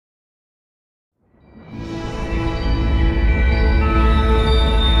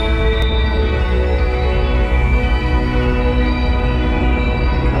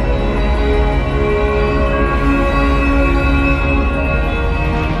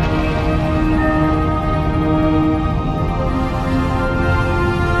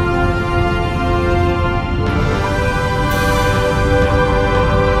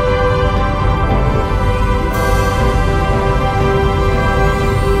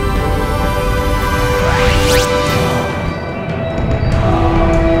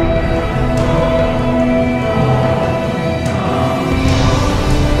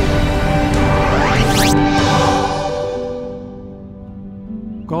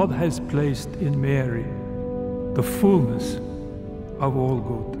God has placed in Mary the fullness of all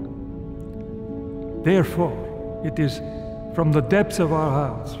good. Therefore, it is from the depths of our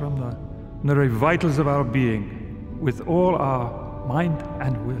hearts, from the very vitals of our being, with all our mind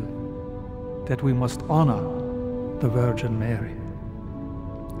and will, that we must honor the Virgin Mary.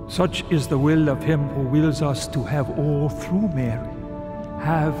 Such is the will of Him who wills us to have all through Mary,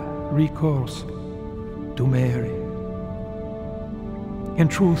 have recourse to Mary. In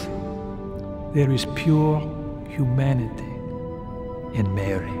truth, there is pure humanity in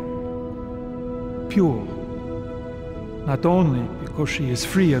Mary. Pure, not only because she is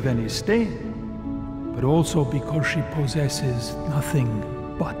free of any stain, but also because she possesses nothing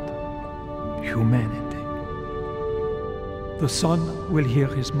but humanity. The Son will hear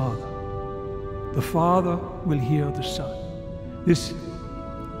His mother. The Father will hear the Son. This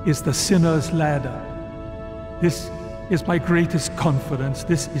is the sinner's ladder. This is my greatest confidence.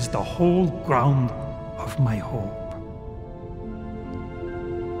 This is the whole ground of my hope.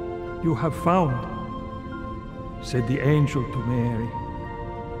 You have found, said the angel to Mary,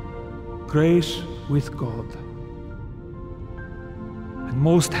 grace with God. And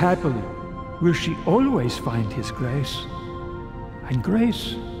most happily will she always find His grace. And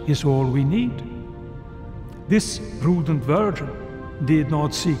grace is all we need. This prudent virgin did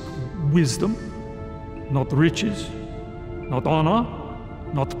not seek wisdom, not riches, not honor,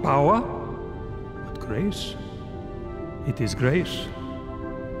 not power, but grace. It is grace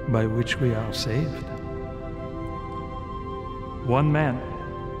by which we are saved. One man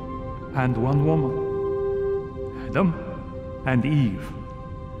and one woman, Adam and Eve,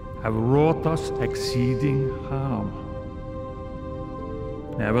 have wrought us exceeding harm.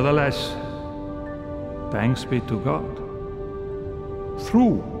 Nevertheless, thanks be to God,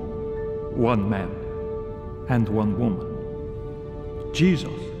 through one man and one woman,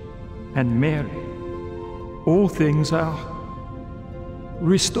 Jesus and Mary, all things are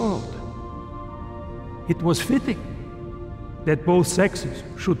restored. It was fitting that both sexes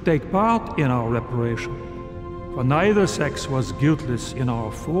should take part in our reparation, for neither sex was guiltless in our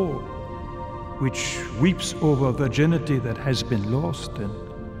fall, which weeps over virginity that has been lost and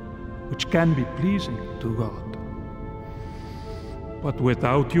which can be pleasing to God. But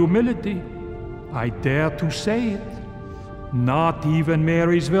without humility, I dare to say it, not even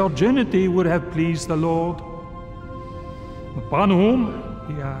Mary's virginity would have pleased the Lord. Upon whom,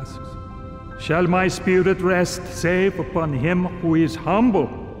 he asks, shall my spirit rest save upon him who is humble?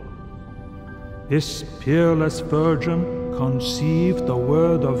 This peerless virgin conceived the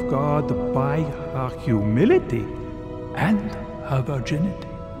word of God by her humility and her virginity.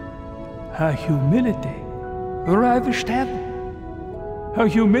 Her humility ravished heaven. Her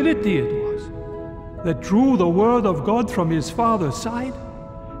humility it was that drew the word of God from His Father's side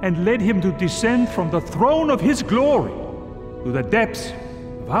and led Him to descend from the throne of His glory to the depths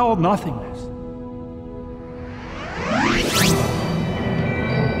of our nothingness